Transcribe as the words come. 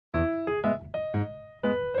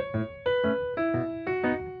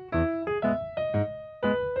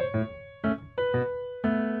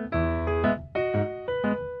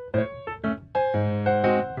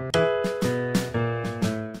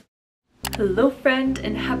Hello friend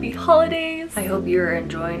and happy holidays! I hope you're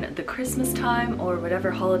enjoying the Christmas time or whatever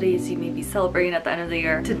holidays you may be celebrating at the end of the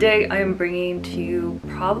year. Today I am bringing to you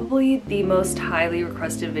probably the most highly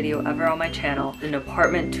requested video ever on my channel, an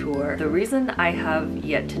apartment tour. The reason I have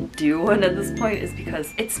yet to do one at this point is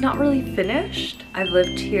because it's not really finished. I've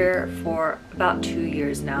lived here for about 2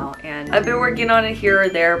 years now and I've been working on it here or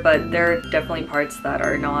there, but there are definitely parts that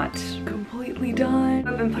are not completely done.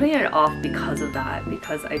 I've been putting it off because of that,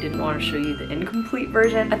 because I didn't want to show you the incomplete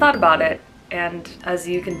version. I thought about it, and as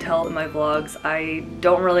you can tell in my vlogs, I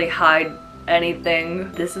don't really hide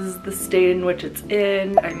anything. This is the state in which it's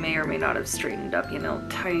in. I may or may not have straightened up, you know,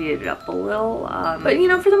 tidied it up a little. But you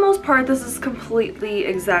know, for the most part, this is completely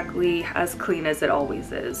exactly as clean as it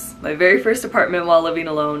always is. My very first apartment while living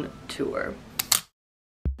alone tour.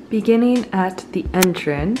 Beginning at the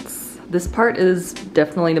entrance. This part is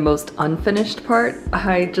definitely the most unfinished part.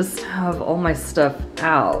 I just have all my stuff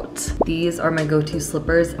out. These are my go-to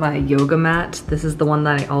slippers, my yoga mat. This is the one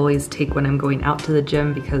that I always take when I'm going out to the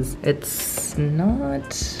gym because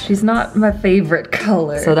she's not my favorite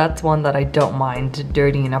color. So that's one that I don't mind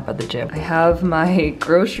dirtying up at the gym. I have my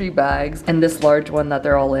grocery bags and this large one that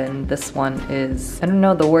they're all in. This one is, I don't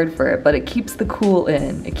know the word for it, but it keeps the cool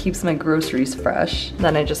in. It keeps my groceries fresh.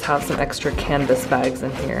 Then I just have some extra canvas bags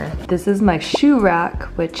in here. This is my shoe rack,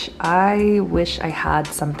 which I wish I had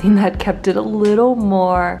something that kept it a little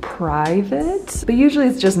more private. But usually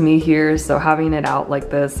it's just me here, so having it out like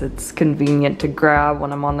this, it's convenient to grab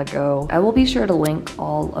when I'm on the go. I will be sure to link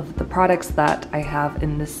all of the products that I have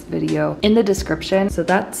in this video in the description. So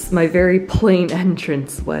that's my very plain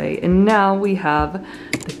entranceway. And now we have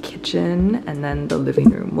the kitchen and then the living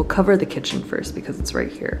room. We'll cover the kitchen first because it's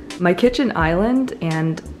right here. My kitchen island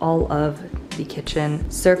and all of the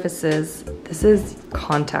kitchen surfaces. This is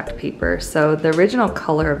contact paper. So the original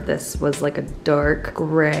color of this was like a dark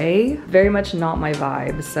gray, very much not my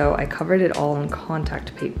vibe. So I covered it all in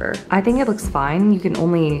contact paper. I think it looks fine. You can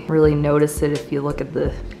only really notice it if you look at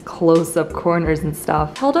the close-up corners and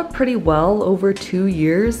stuff. Held up pretty well over 2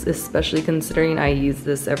 years, especially considering I use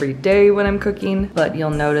this every day when I'm cooking. But you'll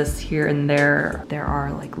notice here and there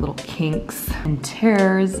are like little kinks and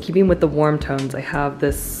tears. Keeping with the warm tones, I have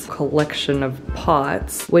this collection of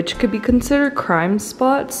pots, which could be considered crime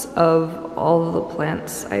spots of all of the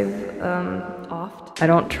plants I've offed. I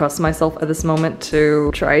don't trust myself at this moment to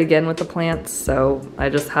try again with the plants, so I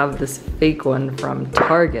just have this fake one from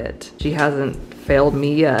Target. She hasn't failed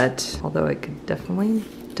me yet, although I could definitely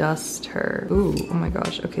dust her. Ooh, oh my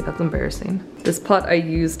gosh, okay, that's embarrassing. This pot I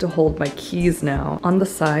use to hold my keys now. On the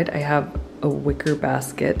side, I have a wicker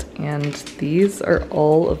basket, and these are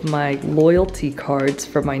all of my loyalty cards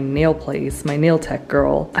from my nail place, my nail tech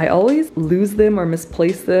girl. I always lose them or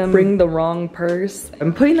misplace them, bring the wrong purse.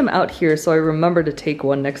 I'm putting them out here so I remember to take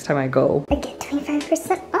one next time I go. I get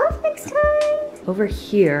 25% off next time. Over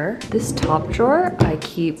here, this top drawer, I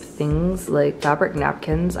keep things like fabric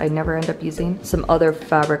napkins I never end up using, some other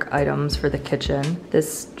fabric items for the kitchen.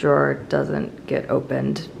 This drawer doesn't get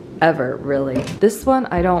opened ever, really. This one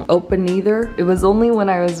I don't open either. It was only when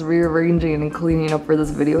I was rearranging and cleaning up for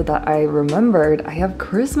this video that I remembered I have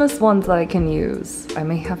Christmas ones that I can use. I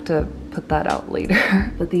may have to put that out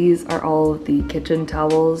later. But these are all of the kitchen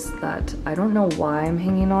towels that I don't know why I'm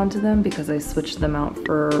hanging on to them because I switched them out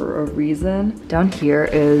for a reason. Down here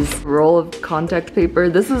is a roll of contact paper.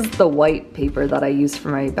 This is the white paper that I use for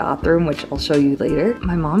my bathroom, which I'll show you later.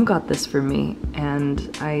 My mom got this for me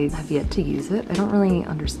and I have yet to use it. I don't really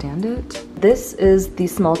understand it. This is the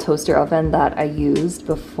small toaster oven that I used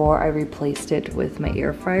before I replaced it with my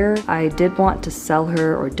air fryer. I did want to sell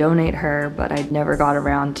her or donate her, but I never got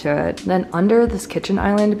around to it. Then under this kitchen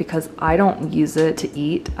island, because I don't use it to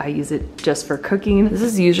eat, I use it just for cooking. This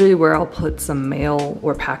is usually where I'll put some mail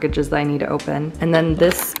or packages that I need to open. And then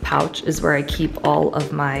this pouch is where I keep all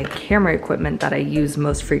of my camera equipment that I use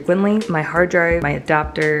most frequently. My hard drive, my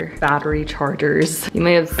adapter, battery chargers. You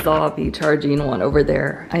may have saw me charging one over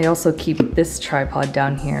there. I also keep this tripod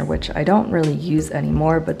down here, which I don't really use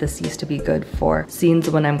anymore, but this used to be good for scenes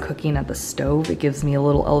when I'm cooking at the stove. It gives me a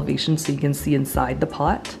little elevation so you can see inside the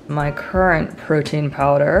pot. My current protein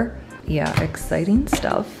powder. Yeah, exciting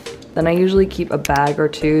stuff. Then I usually keep a bag or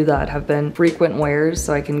two that have been frequent wears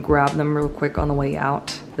so I can grab them real quick on the way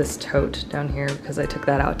out. This tote down here because I took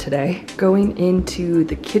that out today. Going into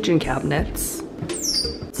the kitchen cabinets.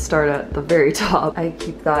 Start at the very top. I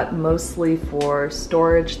keep that mostly for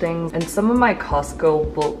storage things and some of my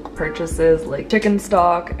Costco bulk purchases like chicken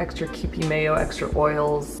stock, extra Kewpie mayo, extra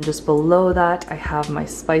oils. Just below that I have my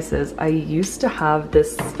spices. I used to have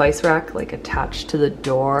this spice rack like attached to the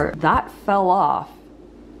door. That fell off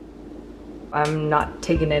I'm not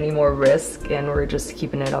taking any more risk and we're just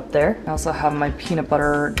keeping it up there. I also have my peanut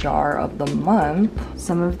butter jar of the month.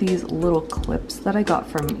 Some of these little clips that I got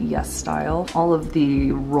from Yes Style. All of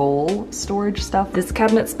the roll storage stuff. This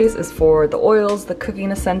cabinet space is for the oils, the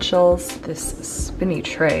cooking essentials. This spinny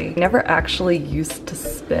tray. I never actually used to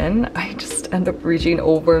spin. I just end up reaching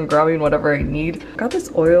over and grabbing whatever I need. I got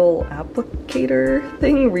this oil applicator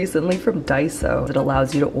thing recently from Daiso. It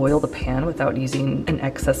allows you to oil the pan without using an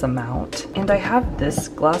excess amount. And I have this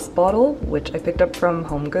glass bottle, which I picked up from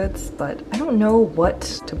HomeGoods, but I don't know what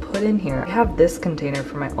to put in here. I have this container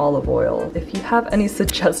for my olive oil. If you have any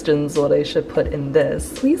suggestions what I should put in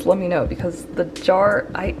this, please let me know, because the jar,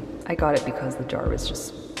 I got it because the jar was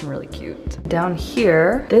just really cute. Down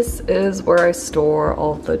here, this is where I store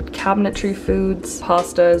all the cabinetry foods,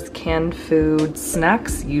 pastas, canned foods.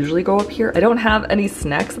 Snacks usually go up here. I don't have any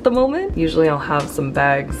snacks at the moment. Usually I'll have some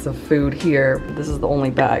bags of food here. This is the only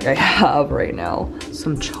bag I have right now.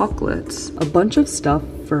 Some chocolates, a bunch of stuff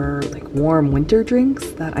for like warm winter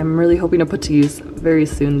drinks that I'm really hoping to put to use very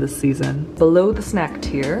soon this season. Below the snack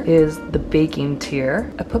tier is the baking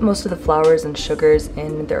tier. I put most of the flours and sugars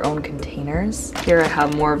in their own containers. Here I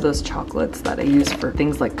have more of those chocolates that I use for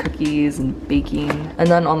things like cookies and baking. And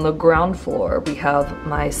then on the ground floor, we have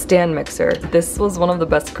my stand mixer. This was one of the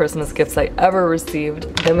best Christmas gifts I ever received.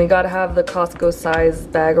 Then we gotta have the Costco size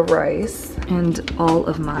bag of rice and all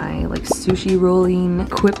of my like sushi rolling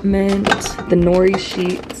equipment, the nori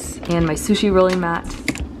sheets, and my sushi rolling mat.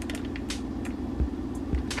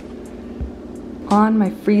 On my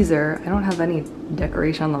freezer, I don't have any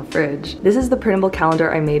decoration on the fridge. This is the printable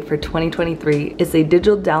calendar I made for 2023. It's a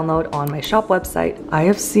digital download on my shop website. I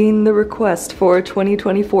have seen the request for a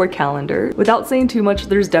 2024 calendar. Without saying too much,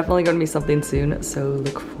 there's definitely gonna be something soon, so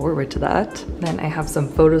look forward to that. Then I have some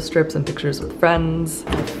photo strips and pictures with friends.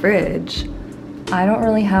 The fridge, I don't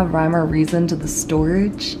really have rhyme or reason to the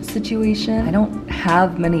storage situation. I don't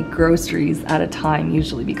have many groceries at a time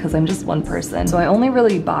usually because I'm just one person. So I only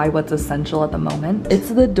really buy what's essential at the moment. It's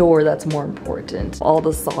the door that's more important. All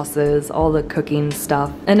the sauces, all the cooking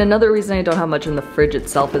stuff. And another reason I don't have much in the fridge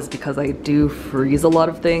itself is because I do freeze a lot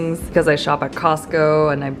of things because I shop at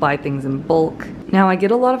Costco and I buy things in bulk. Now I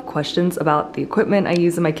get a lot of questions about the equipment I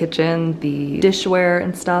use in my kitchen, the dishware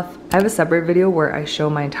and stuff. I have a separate video where I show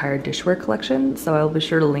my entire dishware collection, so I'll be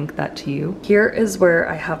sure to link that to you. Here is where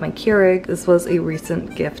I have my Keurig. This was a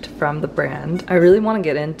recent gift from the brand. I really want to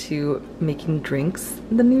get into making drinks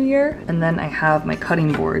in the new year. And then I have my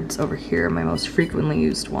cutting boards over here, my most frequently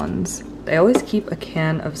used ones. I always keep a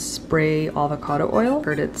can of spray avocado oil.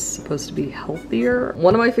 Heard it's supposed to be healthier.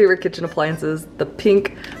 One of my favorite kitchen appliances, the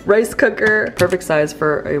pink rice cooker. Perfect size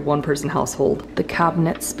for a one-person household. The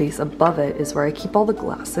cabinet space above it is where I keep all the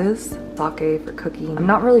glasses. Sake for cooking. I'm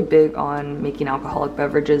not really big on making alcoholic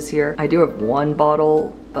beverages here. I do have one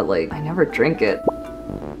bottle, but like, I never drink it.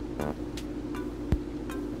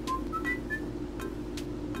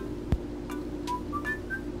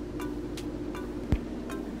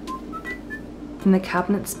 In the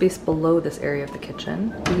cabinet space below this area of the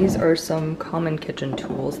kitchen, these are some common kitchen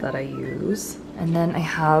tools that I use. And then I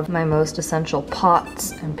have my most essential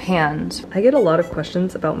pots and pans. I get a lot of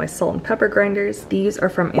questions about my salt and pepper grinders. These are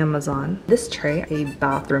from Amazon. This tray, a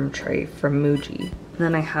bathroom tray from Muji.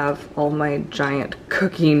 And then I have all my giant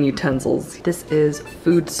cooking utensils. This is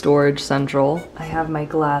Food Storage Central. I have my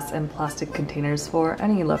glass and plastic containers for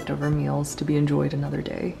any leftover meals to be enjoyed another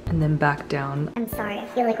day. And then back down. I'm sorry, I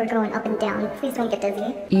feel like we're going up and down. Please don't get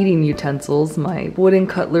dizzy. Eating utensils, my wooden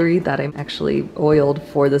cutlery that I actually oiled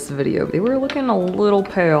for this video. They were looking a little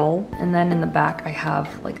pale. And then in the back I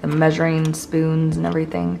have like the measuring spoons and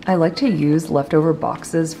everything. I like to use leftover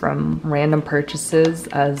boxes from random purchases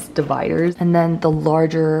as dividers. And then the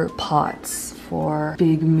larger pots for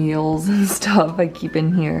big meals and stuff I keep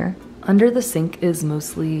in here. Under the sink is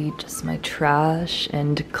mostly just my trash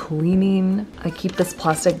and cleaning. I keep this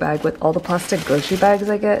plastic bag with all the plastic grocery bags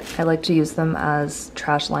I get. I like to use them as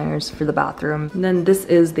trash liners for the bathroom. And then this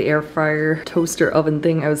is the air fryer toaster oven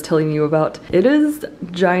thing I was telling you about. It is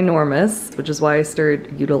ginormous, which is why I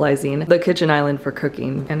started utilizing the kitchen island for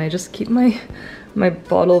cooking. And I just keep my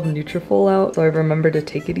bottle of Nutrafol out so I remember to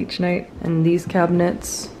take it each night. And these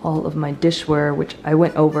cabinets, all of my dishware, which I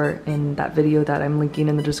went over in that video that I'm linking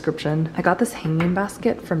in the description. I got this hanging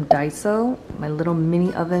basket from Daiso, my little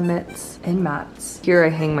mini oven mitts and mats. Here I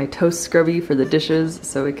hang my toast scrubby for the dishes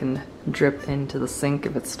so it can drip into the sink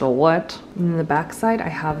if it's still wet. And in the back side, I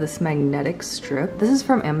have this magnetic strip. This is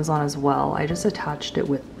from Amazon as well. I just attached it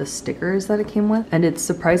with the stickers that it came with, and it's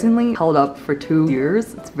surprisingly held up for 2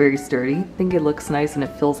 years. It's very sturdy. I think it looks nice and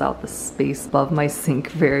it fills out the space above my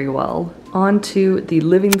sink very well. Onto the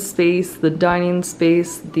living space, the dining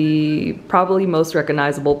space, the probably most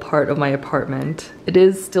recognizable part of my apartment. It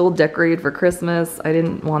is still decorated for Christmas. I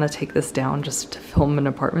didn't want to take this down just to film an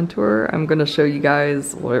apartment tour. I'm gonna show you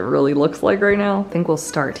guys what it really looks like right now. I think we'll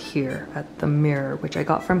start here at the mirror, which I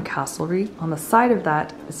got from Castlery. On the side of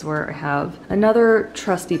that is where I have another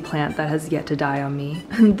trusty plant that has yet to die on me.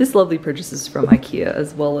 This lovely purchase is from IKEA,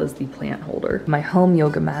 as well as the plant holder. My home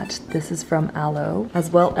yoga mat, this is from Aloe, as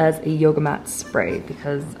well as a yoga mat spray,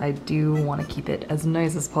 because I do want to keep it as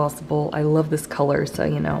nice as possible. I love this color, so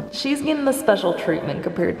you know, she's getting the special treatment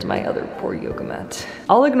compared to my other poor yoga mat.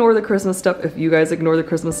 I'll ignore the Christmas stuff if you guys ignore the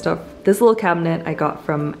Christmas stuff. This little cabinet I got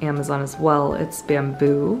from Amazon as well. It's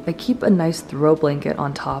bamboo. I keep a nice throw blanket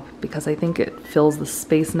on top because I think it fills the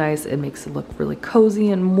space nice. It makes it look really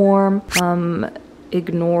cozy and warm.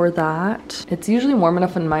 Ignore that. It's usually warm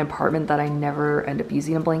enough in my apartment that I never end up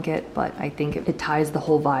using a blanket, but I think it ties the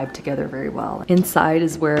whole vibe together very well. Inside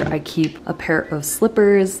is where I keep a pair of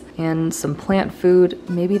slippers and some plant food.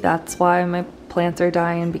 Maybe that's why my plants are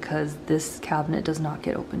dying, because this cabinet does not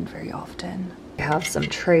get opened very often. I have some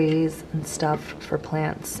trays and stuff for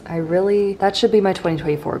plants. That should be my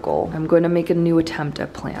 2024 goal. I'm going to make a new attempt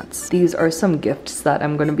at plants. These are some gifts that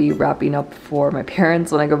I'm going to be wrapping up for my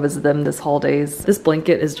parents when I go visit them this holidays. This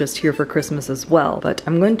blanket is just here for Christmas as well, but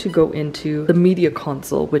I'm going to go into the media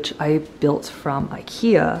console, which I built from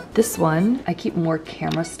IKEA. This one, I keep more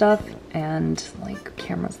camera stuff and like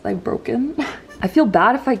cameras that I've broken. I feel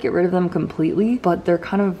bad if I get rid of them completely, but they're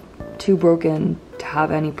kind of too broken to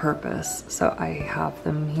have any purpose, so I have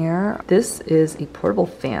them here. This is a portable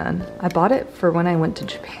fan. I bought it for when I went to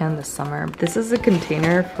Japan this summer. This is a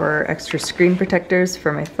container for extra screen protectors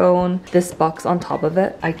for my phone. This box on top of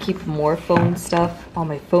it, I keep more phone stuff, all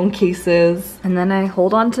my phone cases, and then I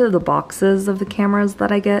hold on to the boxes of the cameras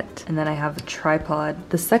that I get, and then I have a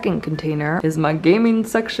tripod. The second container is my gaming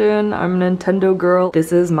section. I'm a Nintendo girl.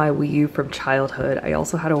 This is my Wii U from childhood. I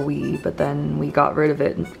also had a Wii, but then we got rid of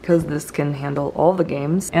it because this can handle all the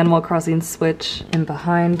games. Animal Crossing Switch, and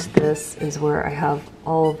behind this is where I have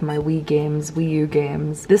all of my Wii games, Wii U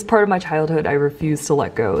games. This part of my childhood I refuse to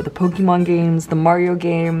let go. The Pokemon games, the Mario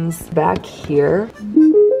games. Back here,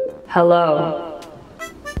 hello.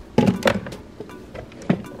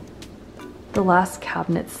 The last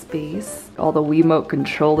cabinet space, all the Wiimote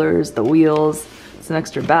controllers, the wheels, some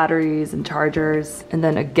extra batteries and chargers, and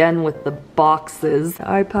then again with the boxes, the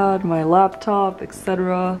iPad, my laptop,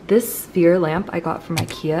 etc. This sphere lamp I got from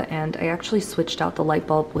IKEA, and I actually switched out the light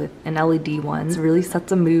bulb with an LED one. It really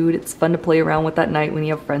sets a mood. It's fun to play around with at night when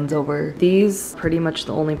you have friends over. These pretty much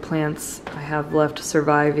the only plants I have left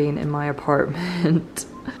surviving in my apartment.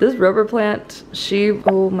 This rubber plant,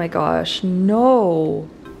 oh my gosh, no.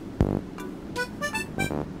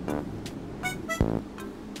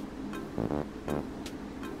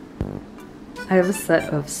 I have a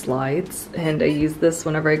set of slides, and I use this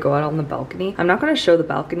whenever I go out on the balcony. I'm not going to show the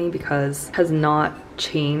balcony because it has not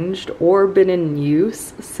changed or been in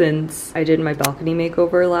use since I did my balcony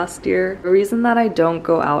makeover last year. The reason that I don't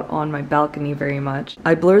go out on my balcony very much,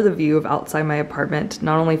 I blur the view of outside my apartment,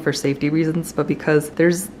 not only for safety reasons, but because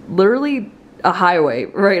there's literally a highway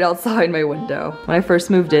right outside my window. When I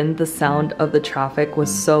first moved in, the sound of the traffic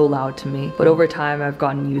was so loud to me, but over time I've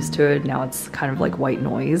gotten used to it. Now it's kind of like white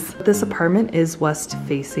noise. This apartment is west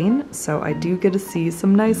facing, so I do get to see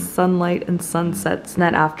some nice sunlight and sunsets, and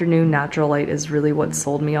that afternoon natural light is really what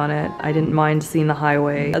sold me on it. I didn't mind seeing the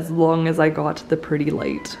highway as long as I got the pretty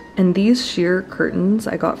light. And these sheer curtains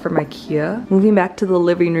I got from IKEA. Moving back to the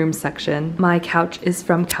living room section, my couch is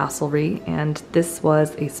from Castlery, and this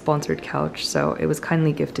was a sponsored couch, so it was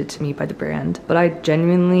kindly gifted to me by the brand. But I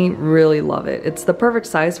genuinely really love it. It's the perfect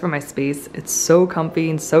size for my space. It's so comfy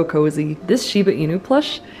and so cozy. This Shiba Inu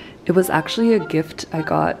plush, it was actually a gift I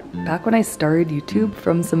got back when I started YouTube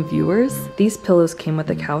from some viewers. These pillows came with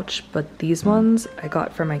the couch, but these ones I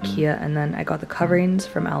got from IKEA, and then I got the coverings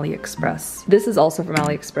from AliExpress. This is also from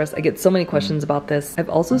AliExpress. I get so many questions about this. I've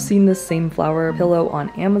also seen this same flower pillow on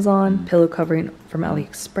Amazon, pillow covering from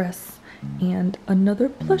AliExpress, and another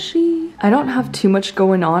plushie. I don't have too much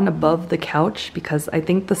going on above the couch because I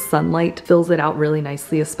think the sunlight fills it out really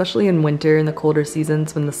nicely, especially in winter in the colder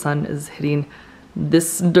seasons when the sun is hitting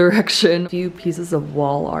this direction. A few pieces of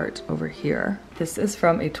wall art over here. This is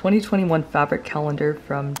from a 2021 fabric calendar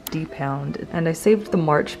from D-Pound, and I saved the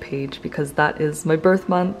March page because that is my birth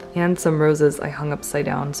month, and some roses I hung upside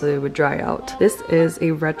down so they would dry out. This is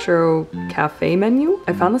a retro cafe menu.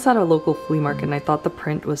 I found this at a local flea market and I thought the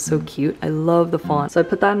print was so cute. I love the font. So I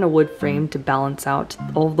put that in a wood frame to balance out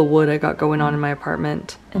all of the wood I got going on in my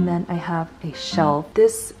apartment. And then I have a shelf.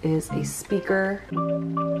 This is a speaker.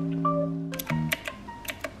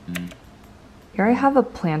 Here I have a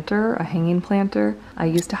planter, a hanging planter. I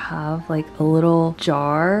used to have like a little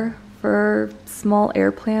jar for small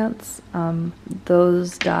air plants.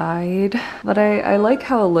 Those died, but I like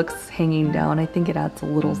how it looks hanging down. I think it adds a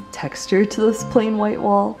little texture to this plain white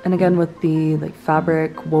wall. And again, with the like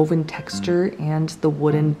fabric woven texture and the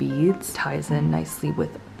wooden beads, ties in nicely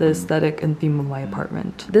with the aesthetic and theme of my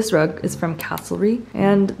apartment. This rug is from Castlery,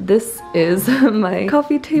 and this is my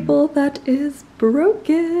coffee table that is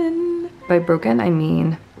broken. By broken, I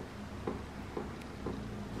mean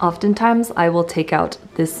oftentimes I will take out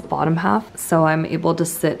this bottom half so I'm able to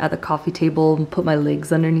sit at the coffee table and put my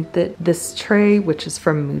legs underneath it. This tray, which is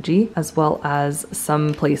from Muji, as well as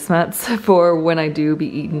some placemats for when I do be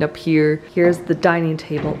eaten up here. Here's the dining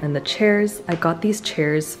table and the chairs. I got these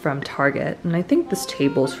chairs from Target, and I think this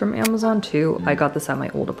table's from Amazon too. I got this at my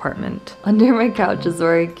old apartment. Under my couch is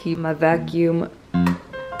where I keep my vacuum.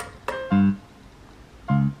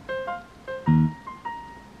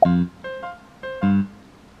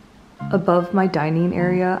 Above my dining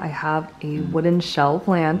area, I have a wooden shelf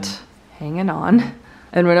plant hanging on.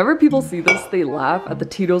 And whenever people see this, they laugh at the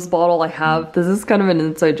Tito's bottle I have. This is kind of an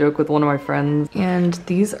inside joke with one of my friends. And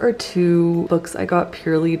these are two books I got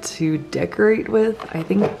purely to decorate with. I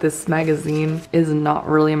think this magazine is not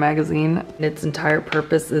really a magazine. Its entire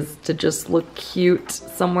purpose is to just look cute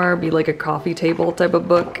somewhere, be like a coffee table type of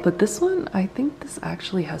book. But this one, I think this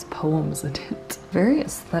actually has poems in it. Very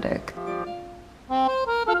aesthetic.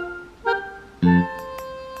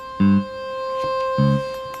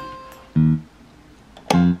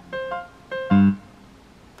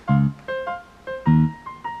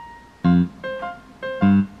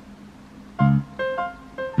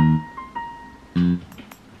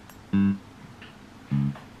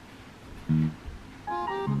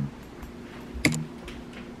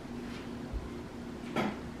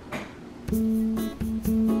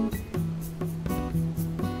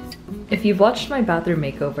 If you've watched my bathroom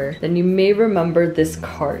makeover, then you may remember this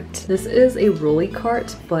cart. This is a rolly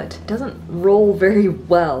cart, but it doesn't roll very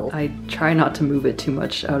well. I try not to move it too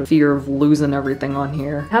much out of fear of losing everything on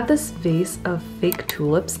here. I have this vase of fake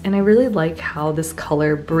tulips, and I really like how this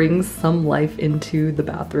color brings some life into the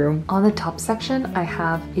bathroom. On the top section, I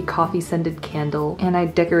have a coffee scented candle, and I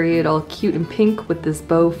decorated it all cute and pink with this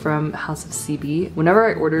bow from House of CB. Whenever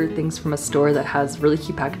I order things from a store that has really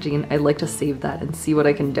cute packaging, I like to save that and see what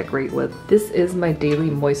I can decorate with. This is my daily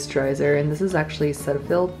moisturizer, and this is actually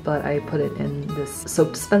Cetaphil, but I put it in this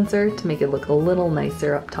soap dispenser to make it look a little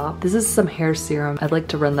nicer up top. This is some hair serum. I like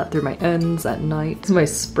to run that through my ends at night. This is my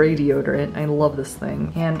spray deodorant. I love this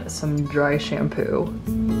thing. And some dry shampoo.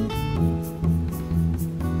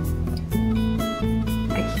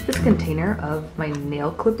 Container of my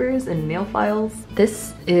nail clippers and nail files.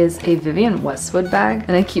 This is a Vivienne Westwood bag,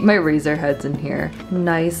 and I keep my razor heads in here.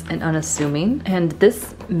 Nice and unassuming. And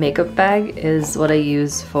this makeup bag is what I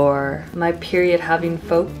use for my period having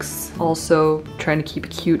folks. Also trying to keep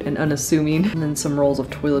it cute and unassuming. And then some rolls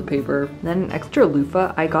of toilet paper. Then an extra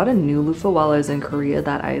loofah. I got a new loofah while I was in Korea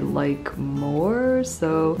that I like more,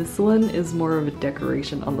 so this one is more of a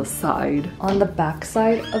decoration on the side. On the back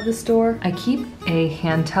side of the store, I keep a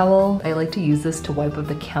hand towel. I like to use this to wipe up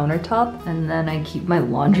the countertop, and then I keep my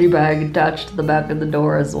laundry bag attached to the back of the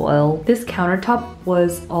door as well. This countertop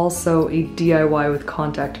was also a DIY with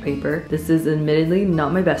contact paper. This is admittedly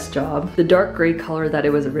not my best job. The dark gray color that it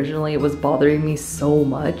was originally, it was bothering me so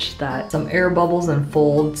much that some air bubbles and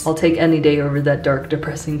folds, I'll take any day over that dark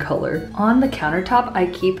depressing color. On the countertop, I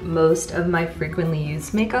keep most of my frequently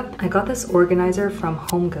used makeup. I got this organizer from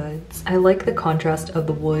HomeGoods. I like the contrast of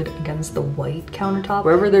the wood against the white countertop.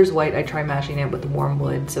 Wherever there's white, I try mashing it with warm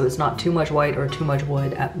wood so it's not too much white or too much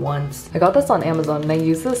wood at once. I got this on Amazon, and I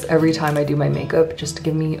use this every time I do my makeup just to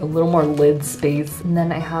give me a little more lid space. And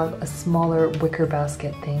then I have a smaller wicker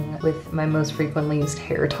basket thing with my most frequently used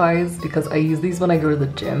hair ties because I use these when I go to the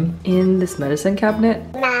gym. In this medicine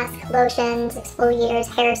cabinet, mask, lotions, exfoliators,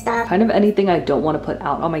 hair stuff. Kind of anything I don't want to put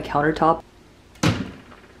out on my countertop.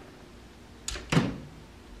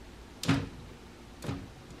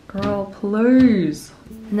 Girl, please.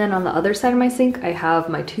 And then on the other side of my sink, I have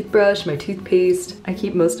my toothbrush, my toothpaste. I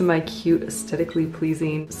keep most of my cute, aesthetically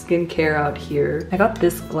pleasing skincare out here. I got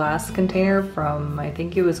this glass container from, I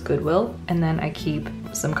think it was Goodwill. And then I keep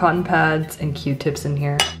some cotton pads and Q-tips in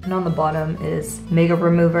here. And on the bottom is makeup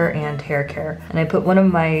remover and hair care. And I put one of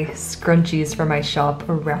my scrunchies for my shop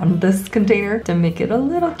around this container to make it a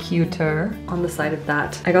little cuter. On the side of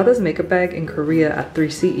that, I got this makeup bag in Korea at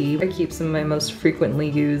 3CE. I keep some of my most frequently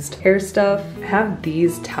used hair stuff. I have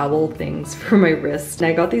these towel things for my wrist.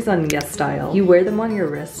 And I got these on Yes Style. You wear them on your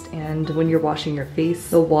wrist, and when you're washing your face,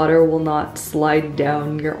 the water will not slide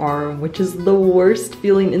down your arm, which is the worst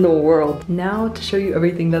feeling in the world. Now to show you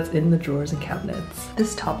everything that's in the drawers and cabinets.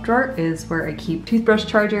 This top drawer is where I keep toothbrush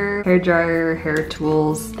charger, hair dryer, hair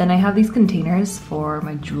tools. Then I have these containers for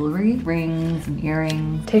my jewelry, rings and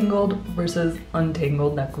earrings, tangled versus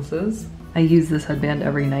untangled necklaces. I use this headband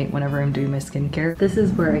every night whenever I'm doing my skincare. This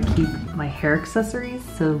is where I keep my hair accessories.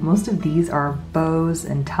 So most of these are bows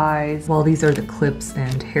and ties, while these are the clips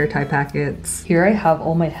and hair tie packets. Here I have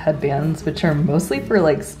all my headbands, which are mostly for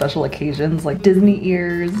like special occasions, like Disney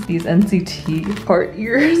ears, these NCT heart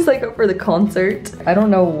ears I got for the concert. I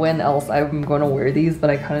don't know when else I'm going to wear these, but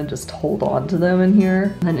I kind of just hold on to them in here.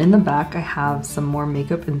 And then in the back, I have some more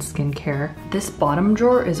makeup and skincare. This bottom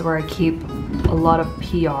drawer is where I keep a lot of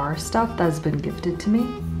PR stuff that's been gifted to me.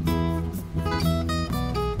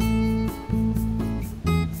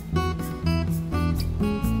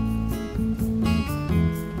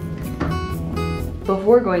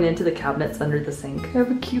 Before going into the cabinets under the sink, I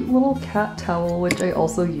have a cute little cat towel, which I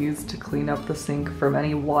also use to clean up the sink from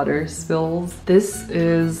any water spills. This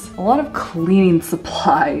is a lot of cleaning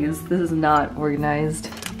supplies. This is not organized.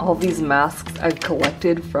 All these masks I've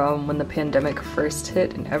collected from when the pandemic first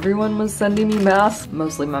hit and everyone was sending me masks,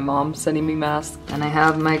 mostly my mom sending me masks. And I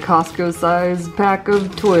have my Costco size pack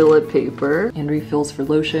of toilet paper and refills for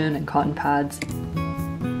lotion and cotton pads.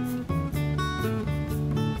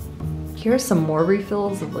 Here's some more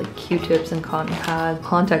refills of like Q-tips and cotton pads,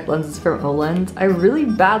 contact lenses from Olens. I really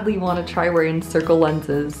badly want to try wearing circle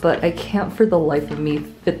lenses, but I can't for the life of me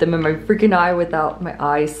fit them in my freaking eye without my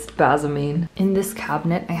eye spasming. In this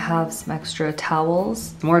cabinet, I have some extra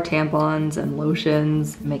towels, more tampons and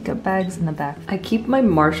lotions, makeup bags in the back. I keep my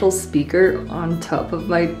Marshall speaker on top of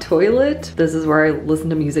my toilet. This is where I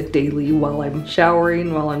listen to music daily while I'm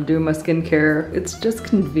showering, while I'm doing my skincare. It's just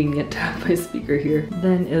convenient to have my speaker here.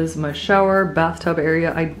 Then is my shower, bathtub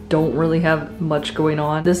area. I don't really have much going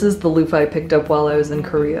on. This is the loofah I picked up while I was in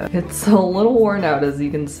Korea. It's a little worn out, as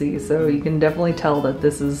you can see, so you can definitely tell that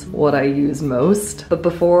this is what I use most. But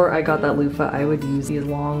before I got that loofah, I would use these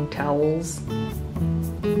long towels.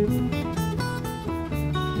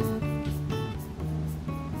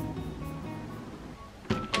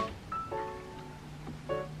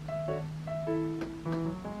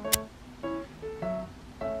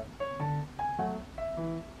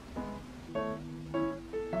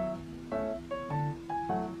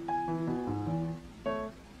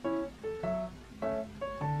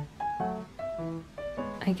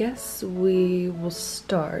 I guess we will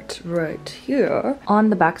start right here. On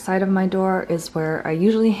the back side of my door is where I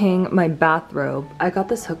usually hang my bathrobe. I got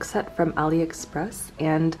this hook set from AliExpress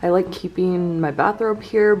and I like keeping my bathrobe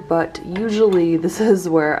here, but usually this is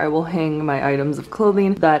where I will hang my items of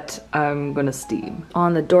clothing that I'm gonna steam.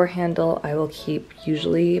 On the door handle, I will keep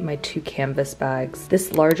usually my 2 canvas bags.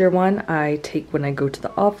 This larger one I take when I go to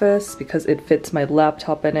the office because it fits my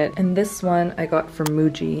laptop in it. And this one I got from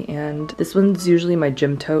Muji, and this one's usually my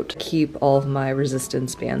gym tote. Keep all of my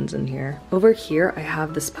resistance bands in here. Over here I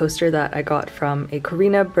have this poster that I got from a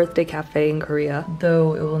Karina birthday cafe in Korea,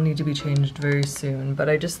 though it will need to be changed very soon, but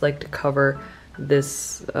I just like to cover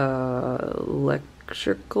this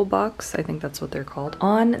electrical box, I think that's what they're called.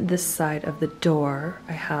 On this side of the door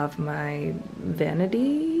I have my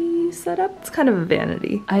vanity setup. It's kind of a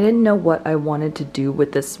vanity. I didn't know what I wanted to do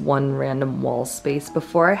with this one random wall space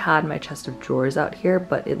before I had my chest of drawers out here,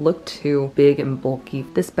 but it looked too big and bulky.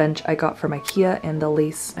 This bench I got from IKEA, and the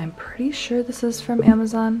lace, I'm pretty sure this is from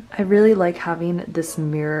Amazon. I really like having this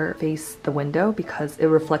mirror face the window because it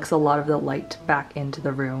reflects a lot of the light back into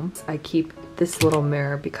the room. I keep this little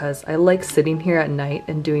mirror because I like sitting here at night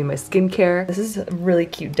and doing my skincare. This is a really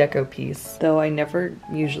cute deco piece, though I never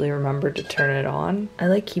usually remember to turn it on. I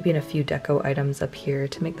like keeping a few deco items up here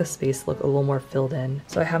to make the space look a little more filled in.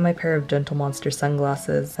 So I have my pair of Gentle Monster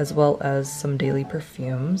sunglasses as well as some daily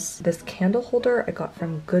perfumes. This candle holder I got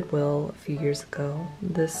from Goodwill a few years ago.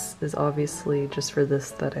 This is obviously just for the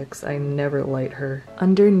aesthetics. I never light her.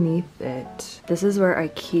 Underneath it, this is where I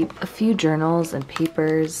keep a few journals and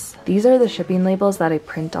papers. These are the shipping shipping labels that I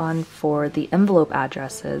print on for the envelope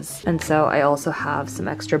addresses. And so I also have some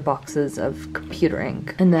extra boxes of computer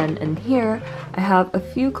ink. And then in here, I have a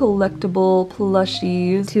few collectible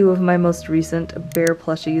plushies, 2 of my most recent bear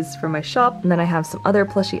plushies from my shop. And then I have some other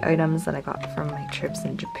plushie items that I got from my trips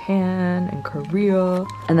in Japan and Korea.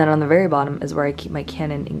 And then on the very bottom is where I keep my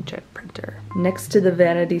Canon inkjet printer. Next to the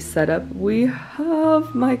vanity setup, we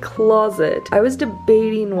have my closet. I was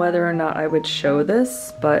debating whether or not I would show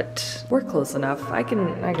this, but we're close enough. I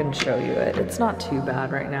can show you it. It's not too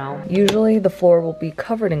bad right now. Usually the floor will be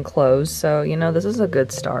covered in clothes, so you know, this is a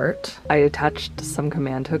good start. I attached some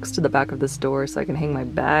command hooks to the back of this door so I can hang my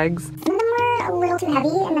bags. Some of them were a little too heavy,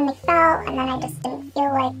 and then they fell, and then I just didn't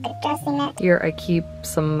feel like adjusting it. Here I keep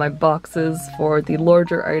some of my boxes for the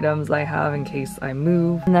larger items I have in case I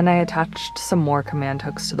move. And then I attached some more command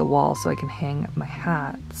hooks to the wall so I can hang my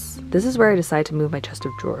hats. This is where I decided to move my chest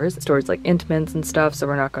of drawers. It stores like intimates and stuff, so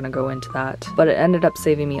we're not going to go into that. But it ended up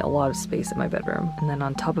saving me a lot of space in my bedroom. And then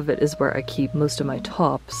on top of it is where I keep most of my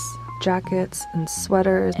tops, jackets and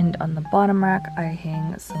sweaters, and on the bottom rack I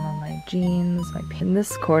hang some of my jeans. In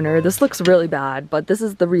this corner, this looks really bad, but this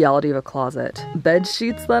is the reality of a closet. Bed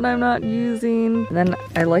sheets that I'm not using. And then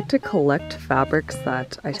I like to collect fabrics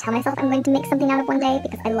that I tell myself I'm going to make something out of one day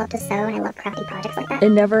because I love to sew and I love crafty projects like that. It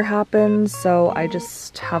never happens, so I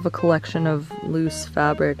just have a collection of loose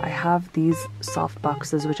fabric. I have these soft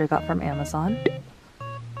boxes which I got from Amazon.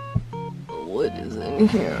 What is in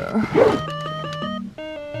here?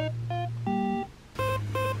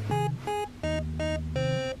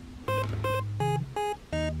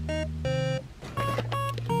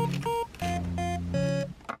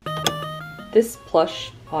 This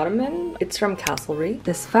plush ottoman, it's from Castlery.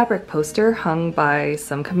 This fabric poster hung by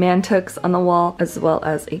some command hooks on the wall, as well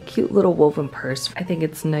as a cute little woven purse. I think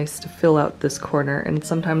it's nice to fill out this corner, and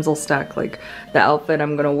sometimes I'll stack like the outfit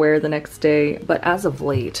I'm gonna wear the next day. But as of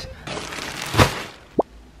late,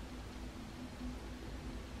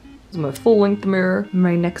 this is my full-length mirror.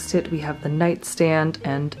 Right next to it we have the nightstand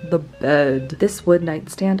and the bed. This wood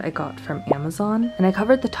nightstand I got from Amazon, and I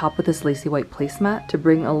covered the top with this lacy white placemat to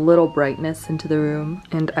bring a little brightness into the room.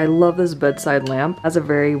 And I love this bedside lamp. It has a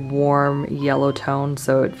very warm yellow tone,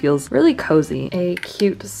 so it feels really cozy. A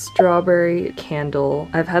cute strawberry candle.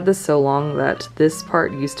 I've had this so long that this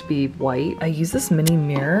part used to be white. I use this mini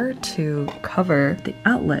mirror to cover the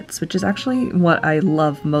outlets, which is actually what I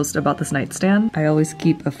love most about this nightstand. I always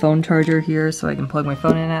keep a phone charger here so I can plug my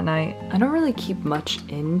phone in at night. I don't really keep much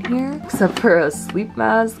in here except for a sleep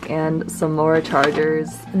mask and some more chargers.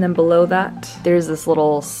 And then below that there's this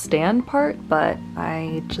little stand part, but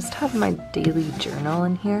I just have my daily journal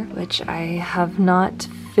in here, which I have not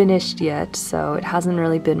finished yet, so it hasn't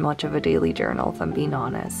really been much of a daily journal if I'm being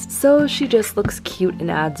honest. So she just looks cute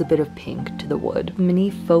and adds a bit of pink to the wood.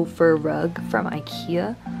 Mini faux fur rug from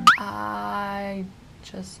IKEA.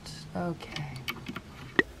 Okay.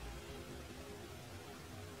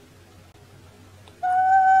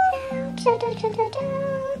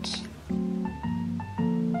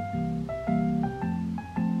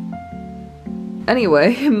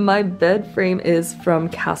 Anyway, my bed frame is from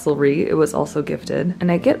Castlery. It was also gifted.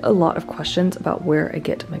 And I get a lot of questions about where I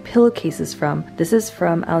get my pillowcases from. This is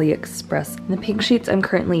from AliExpress. And the pink sheets I'm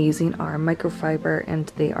currently using are microfiber,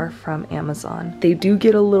 and they are from Amazon. They do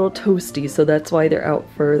get a little toasty, so that's why they're out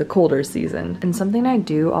for the colder season. And something I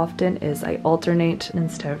do often is I alternate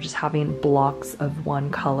instead of just having blocks of one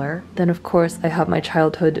color. Then of course I have my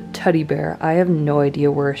childhood teddy bear. I have no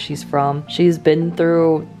idea where she's from. She's been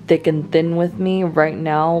through thick and thin with me. Right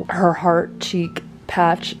now, her heart cheek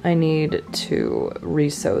patch, I need to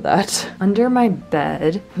re-sew that. Under my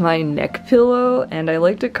bed, my neck pillow, and I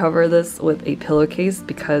like to cover this with a pillowcase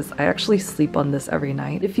because I actually sleep on this every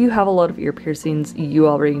night. If you have a lot of ear piercings, you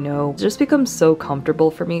already know. It's just become so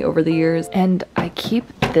comfortable for me over the years, and I keep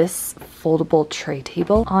this foldable tray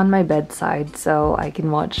table on my bedside so I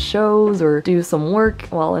can watch shows or do some work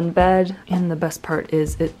while in bed. And the best part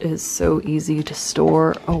is it is so easy to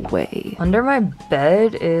store away. Under my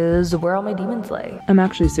bed is where all my demons lay. I'm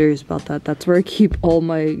actually serious about that. That's where I keep all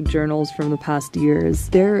my journals from the past years.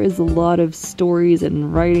 There is a lot of stories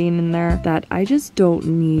and writing in there that I just don't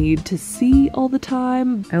need to see all the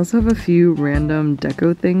time. I also have a few random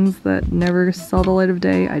deco things that never saw the light of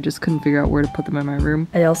day. I just couldn't figure out where to put them in my room.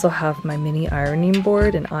 I also have my mini ironing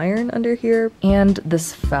board and iron under here, and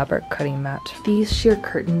this fabric cutting mat. These sheer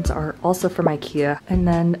curtains are also from IKEA. And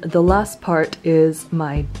then the last part is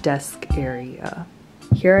my desk area.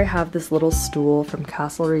 Here I have this little stool from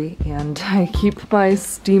Castlery, and I keep my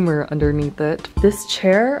steamer underneath it. This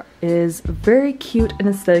chair is very cute and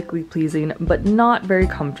aesthetically pleasing, but not very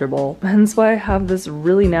comfortable. Hence why I have this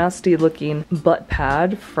really nasty looking butt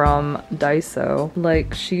pad from Daiso.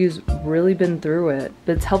 Like, she's really been through it.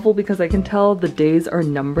 But it's helpful because I can tell the days are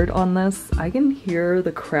numbered on this. I can hear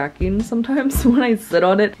the cracking sometimes when I sit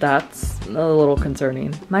on it. That's a little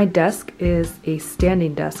concerning. My desk is a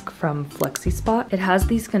standing desk from FlexiSpot. It has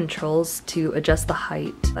these controls to adjust the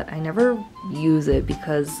height, but I never use it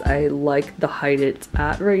because I like the height it's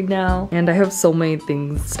at right now. And I have so many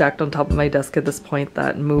things stacked on top of my desk at this point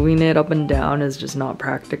that moving it up and down is just not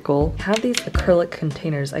practical. I have these acrylic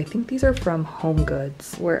containers. I think these are from Home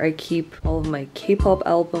Goods, where I keep all of my K-pop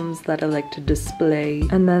albums that I like to display.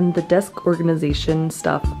 And then the desk organization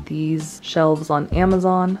stuff, these shelves on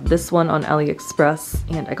Amazon, this one on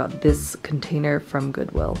AliExpress, and I got this container from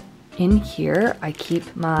Goodwill. In here, I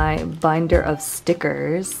keep my binder of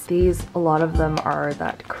stickers. These, a lot of them are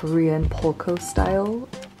that Korean polka style.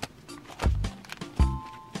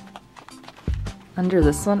 Under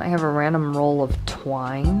this one, I have a random roll of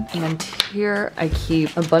twine. And here I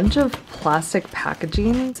keep a bunch of plastic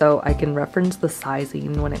packaging so I can reference the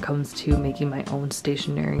sizing when it comes to making my own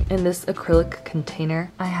stationery. In this acrylic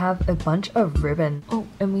container, I have a bunch of ribbon. Oh,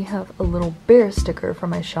 and we have a little bear sticker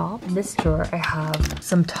from my shop. In this drawer, I have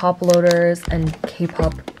some top loaders and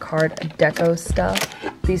K-pop card deco stuff.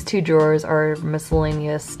 These two drawers are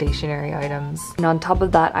miscellaneous stationery items. And on top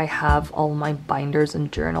of that, I have all my binders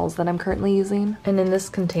and journals that I'm currently using. And in this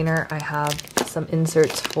container, I have some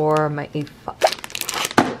inserts for my A5.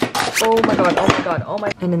 Oh my god, oh my god, oh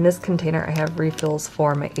my. And in this container, I have refills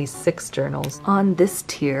for my A6 journals. On this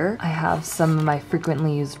tier, I have some of my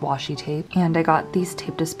frequently used washi tape. And I got these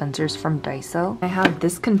tape dispensers from Daiso. I have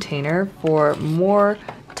this container for more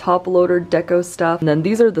top loader deco stuff. And then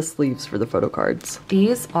these are the sleeves for the photo cards.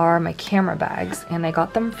 These are my camera bags, and I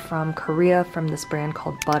got them from Korea from this brand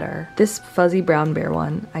called Butter. This fuzzy brown bear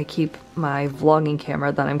one, I keep my vlogging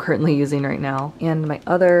camera that I'm currently using right now, and my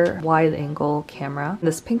other wide angle camera.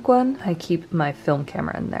 This pink one, I keep my film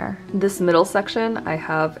camera in there. This middle section, I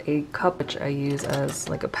have a cup which I use as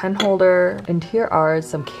like a pen holder, and here are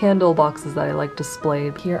some candle boxes that I like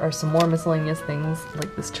displayed. Here are some more miscellaneous things,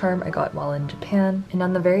 like this charm I got while in Japan. And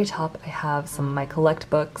on the very top, I have some of my collect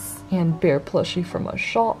books and bear plushie from a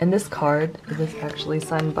shop. And this card, it was actually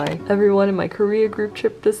signed by everyone in my Korea group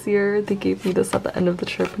trip this year. They gave me this at the end of the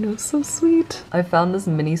trip, and it was so sweet. I found this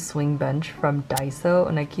mini swing bench from Daiso,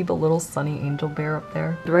 and I keep a little sunny angel bear up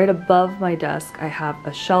there. Right above my desk, I have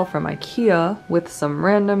a shelf from IKEA with some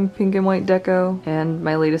random pink and white deco and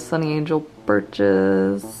my latest sunny angel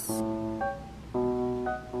purchase.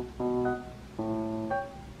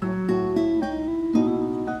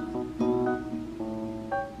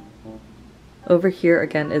 Over here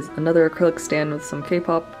again is another acrylic stand with some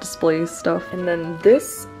K-pop display stuff. And then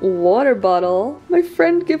this water bottle. My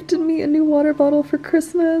friend gifted me a new water bottle for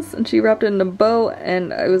Christmas, and she wrapped it in a bow,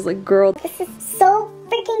 and I was like, girl, this is so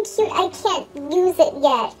freaking cute, I can't use it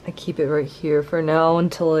yet. I keep it right here for now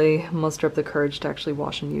until I muster up the courage to actually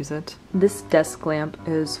wash and use it. This desk lamp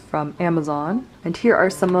is from Amazon. And here are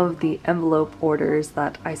some of the envelope orders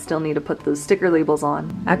that I still need to put those sticker labels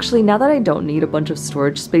on. Actually, now that I don't need a bunch of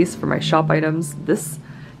storage space for my shop items, this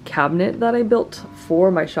cabinet that I built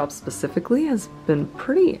for my shop specifically has been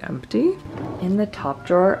pretty empty. In the top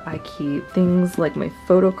drawer, I keep things like my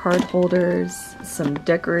photo card holders, some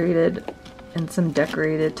decorated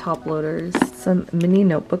top loaders, some mini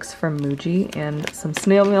notebooks from Muji, and some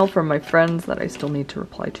snail mail from my friends that I still need to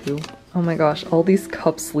reply to. Oh my gosh, all these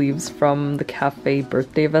cup sleeves from the cafe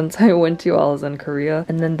birthday events I went to while I was in Korea.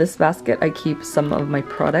 And then this basket, I keep some of my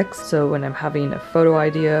products. So when I'm having a photo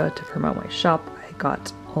idea to promote my shop, I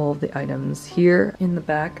got all of the items here. In the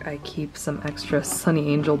back, I keep some extra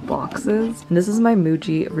Sunny Angel boxes. And this is my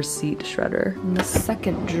Muji receipt shredder. In the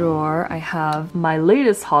second drawer, I have my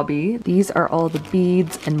latest hobby. These are all the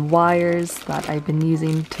beads and wires that I've been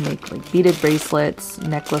using to make like beaded bracelets,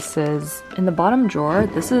 necklaces. In the bottom drawer,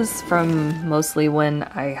 this is from mostly when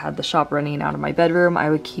I had the shop running out of my bedroom. I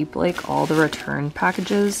would keep like all the return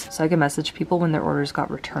packages so I could message people when their orders got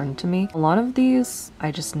returned to me. A lot of these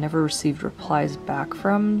I just never received replies back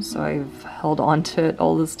from, so I've held on to it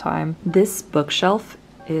all this time. This bookshelf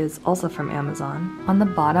is also from Amazon. On the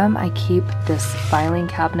bottom, I keep this filing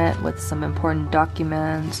cabinet with some important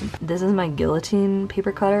documents. This is my guillotine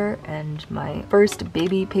paper cutter and my first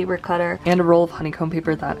baby paper cutter, and a roll of honeycomb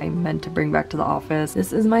paper that I meant to bring back to the office.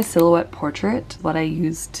 This is my silhouette portrait, what I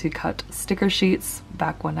used to cut sticker sheets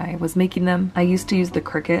back when I was making them. I used to use the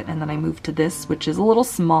Cricut, and then I moved to this, which is a little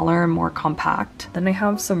smaller and more compact. Then I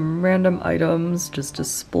have some random items just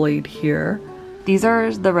displayed here. These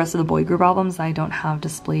are the rest of the boy group albums that I don't have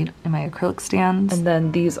displayed in my acrylic stands. And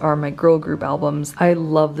then these are my girl group albums. I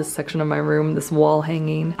love this section of my room, this wall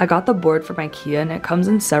hanging. I got the board from IKEA and it comes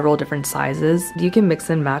in several different sizes. You can mix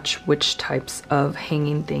and match which types of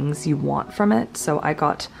hanging things you want from it. So I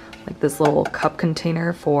got like this little cup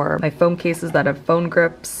container for my phone cases that have phone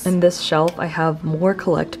grips. In this shelf, I have more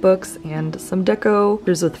collect books and some deco,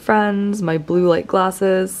 pictures with friends, my blue light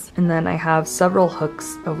glasses, and then I have several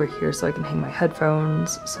hooks over here so I can hang my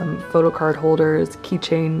headphones, some photo card holders,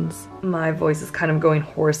 keychains. My voice is kind of going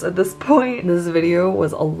hoarse at this point. This video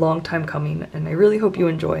was a long time coming and I really hope you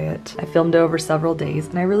enjoy it. I filmed it over several days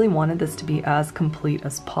and I really wanted this to be as complete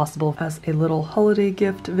as possible as a little holiday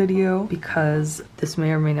gift video because this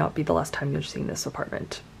may or may not be the last time you're seeing this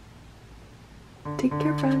apartment. Take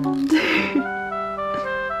care, friend.